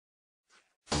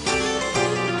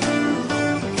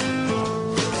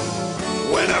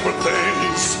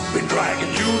everything's been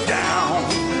dragging you down.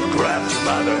 Grabbed you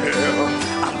by the hair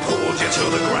and pulled you to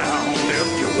the ground. If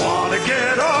you wanna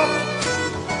get up,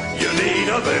 you need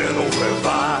a little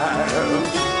revive.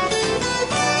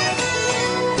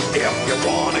 If you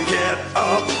wanna get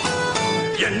up,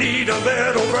 you need a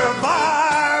little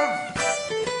revive.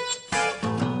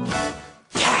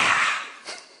 Yeah.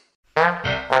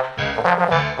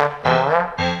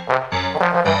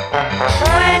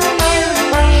 When you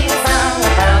need some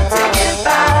help to get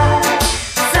by,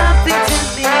 something to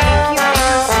make you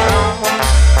feel strong,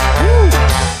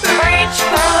 reach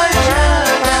for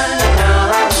sugar,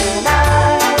 love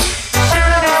tonight.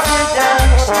 Sugar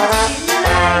seduction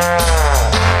tonight.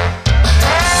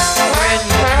 When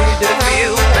you need to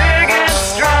feel big and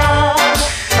strong,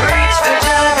 reach for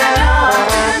sugar, love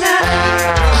tonight.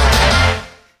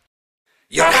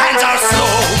 Your hands are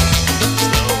slow,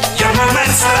 your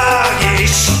movement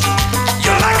sluggish,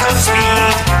 your lack of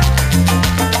speed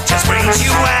just brings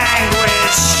you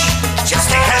anguish. Just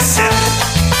take a sip,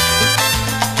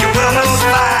 you will move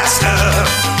faster.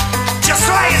 Just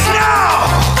try it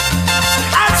now,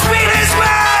 and speed is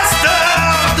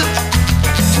mastered.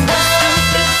 It's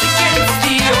against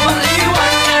the only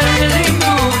one that really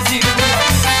moves you.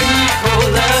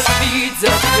 Nicola speeds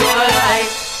up your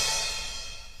life.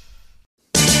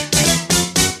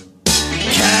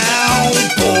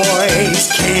 Cowboys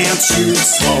can't shoot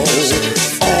slow,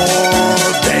 or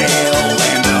they'll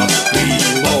end up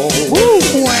below.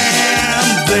 When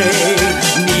they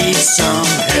need some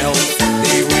help,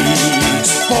 they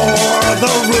reach for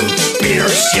the root beer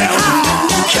shelf.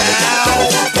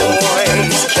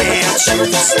 Cowboys can't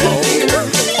shoot slow,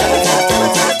 or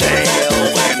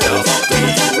they'll end up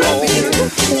below.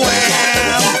 When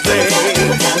they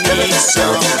need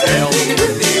some help,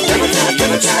 they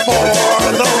reach for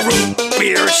the root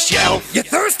beer shelf. You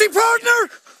thirsty, partner?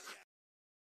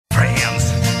 Friends,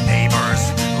 neighbors,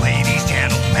 ladies,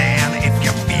 gentlemen, if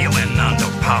you're feeling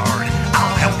underpowered,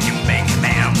 I'll help you make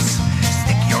amends.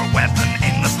 Stick your weapon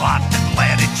in the slot and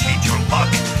let it change your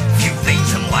luck. Few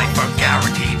things in life are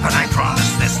guaranteed, but I promise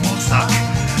this won't suck.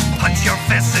 Punch your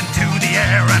fists into the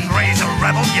air and raise a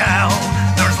rebel yell.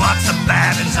 There's lots of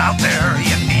bad uns out there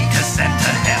you need to send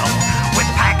to hell. With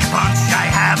Pack a Punch, I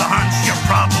have a hunch your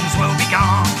problems will be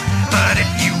gone. But if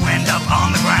you end up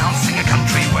on the ground, sing a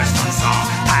country western song.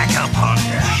 Pack a punch,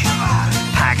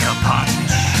 pack a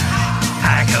punch,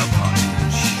 pack a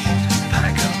punch,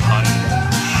 pack a punch,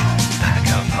 pack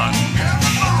a punch,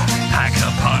 pack a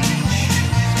punch,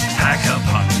 pack a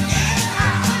punch,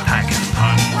 pack a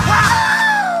punch.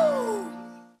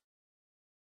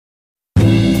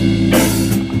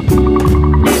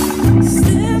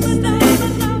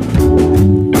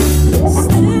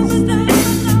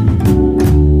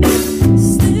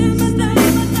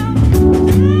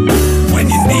 When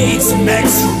you need some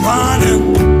extra running,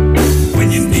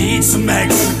 when you need some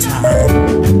extra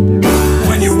time,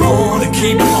 when you wanna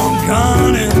keep on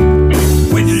gunning,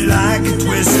 when you like a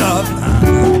twist of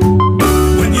line,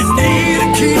 when you need to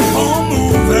keep on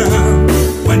moving,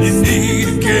 when you need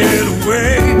to get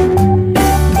away,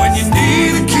 when you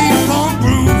need to keep on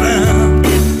grooving,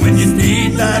 when you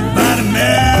need that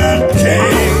vitamin K.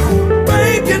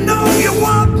 Babe, you know you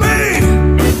want me.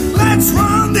 Let's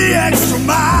run the extra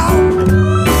mile.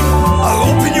 I'll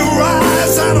open your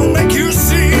eyes, I don't make you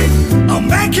see. I'll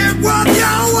make it worth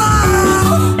your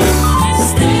while.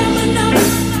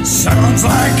 Sounds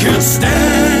like it's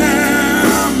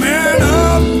stemming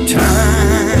up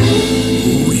time.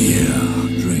 Oh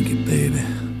yeah, drink it, baby,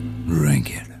 drink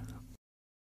it.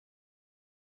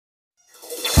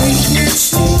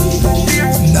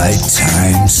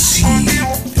 Nighttime scene.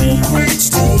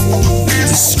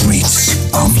 The streets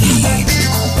are mean.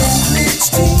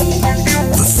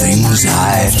 The things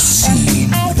I've seen,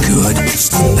 the good,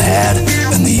 the bad,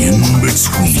 and the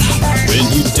in-between. When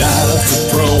you die off the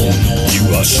throne, you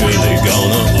are surely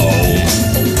gonna own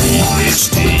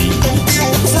PhD.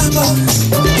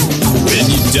 When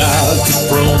you die off the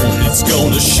throne, it's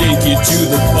gonna shake you to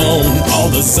the bone. All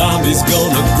the zombies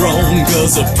gonna groan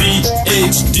 'cause of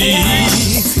PhD.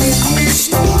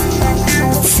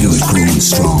 Feel it growing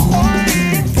strong,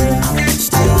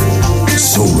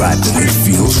 so right that it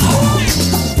feels wrong,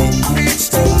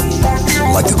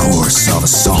 like the chorus of a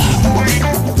song.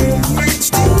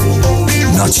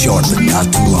 Not short but not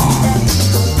too long.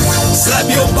 Slap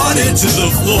your body to the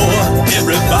floor.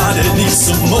 Everybody needs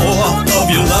some more of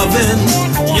your loving,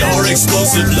 your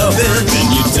explosive loving. When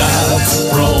you die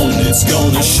prone, it's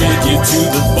gonna shake you to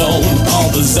the bone. All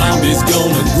the zombies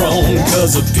gonna groan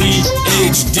 'cause of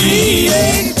PhD.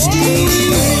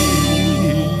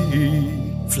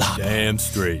 Damn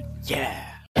straight. Yeah.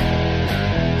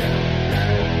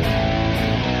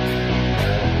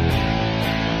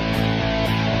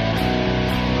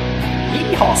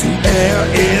 To err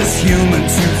is human,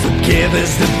 to forgive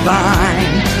is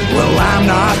divine. Well, I'm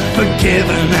not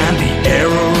forgiven and the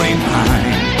error ain't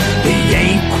mine. They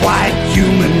ain't quite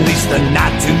human, at least they're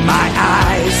not to my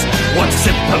eyes. One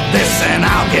sip of this and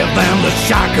I'll give them the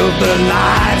shock of their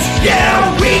lives.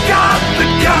 Yeah, we got the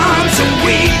guns and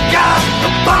we got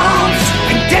the bombs,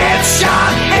 and dead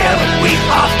shot heaven we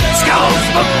off skulls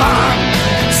for fun.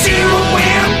 Zero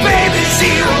win, baby,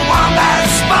 zero on that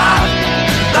spot.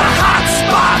 The hot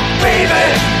spot, baby,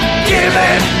 give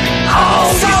it all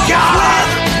you got.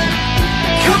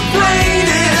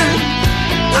 Complaining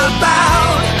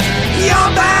about your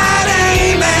bad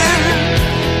aiming,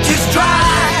 just try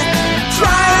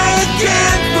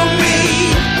again for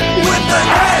me with the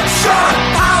headshot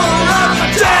power of a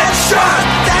dead shot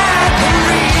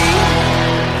daggery.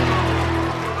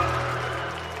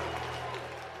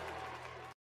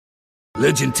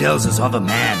 Legend tells us of a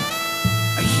man,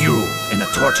 a hero in a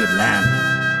tortured land,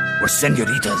 where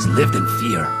senoritas lived in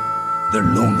fear, their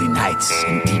lonely nights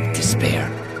in deep despair.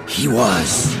 He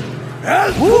was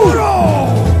El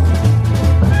Puro!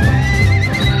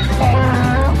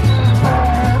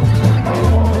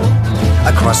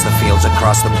 Across the fields,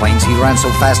 across the plains, he ran so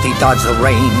fast he dodged the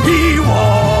rain. He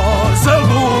was El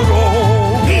Puro!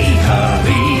 He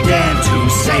hurried in to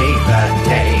save the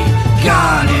day,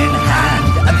 gun in hand,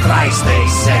 and thrice they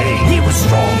say. He was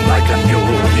strong like a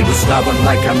mule, he was stubborn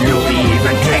like a mule, he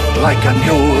even kicked like a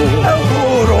mule. El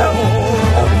Puro!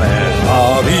 All men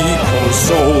are equal,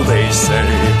 so they say,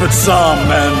 but some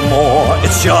men more,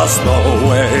 it's just the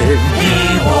way.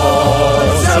 He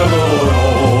was El Puro!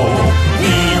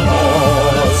 He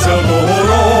was El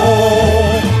Puro!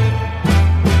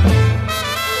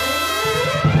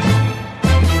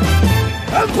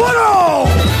 El Puro!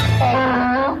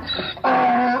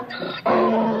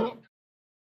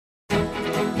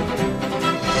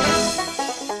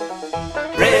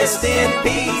 Rest in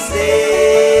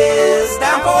pieces,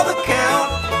 down for the count.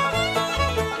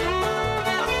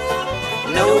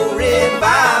 No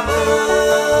revival,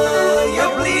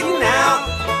 you're bleeding out.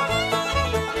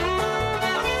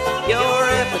 Your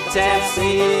epitaph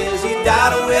says you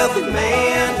died a wealthy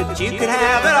man, but you could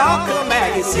have it all come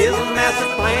back. It's his master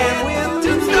plan with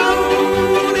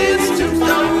tombstone, it's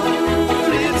tombstone,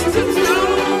 it's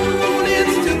tombstone,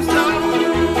 it's tombstone.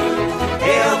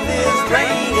 Health is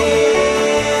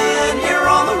draining, you're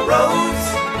on the ropes.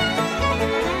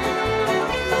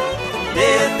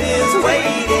 Death is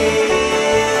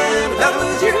waiting, don't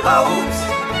lose your hopes.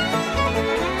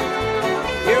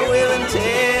 Your will and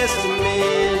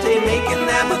testament ain't making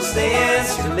that much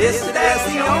sense. You're listed as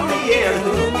the only heir to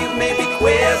whom you may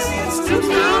bequest. It's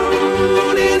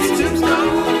tombstone, it's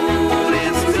tombstone,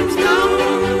 it's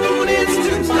tombstone, it's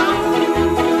tombstone.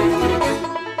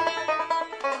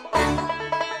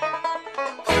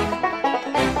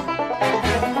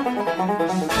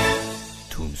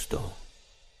 Tombstone.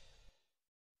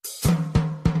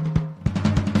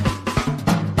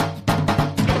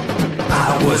 I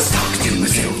was talking to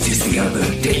myself just the other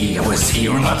day. I was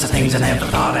hearing lots of things I never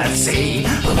thought I'd say,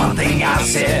 but one thing I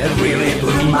said really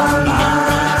blew my mind.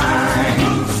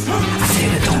 I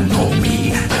said, I don't know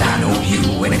me, but I know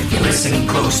you, and if you listen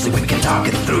closely we can talk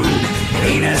it through. It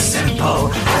ain't as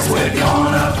simple as we're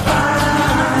gonna find.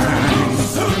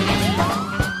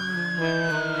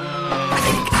 I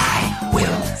think I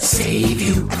will save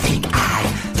you, I think I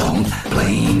don't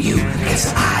blame you, 'cause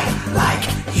I like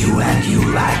you and you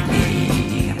like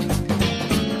me.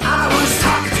 I was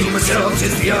talking to myself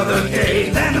just the other day,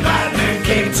 then the bad man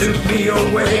came to me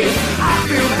away. I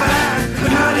feel bad,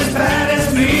 but not as bad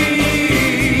as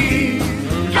me.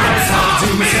 I was talking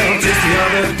to myself just the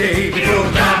other day, before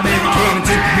the bad man came and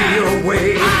took me away.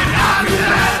 I feel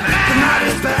bad, but not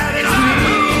as bad as me.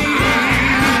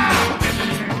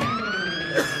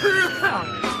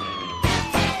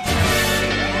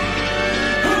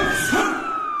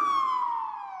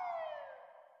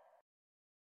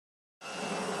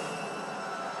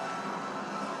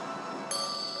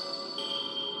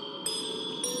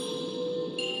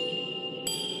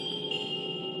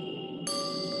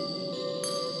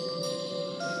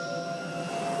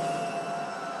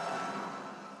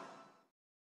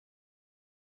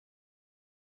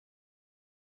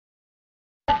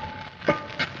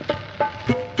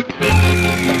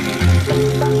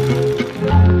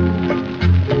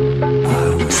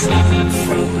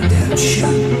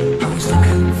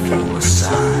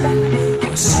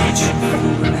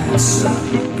 Answer,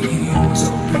 be yours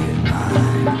or be it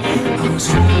mine. I was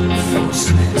hoping for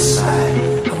some insight.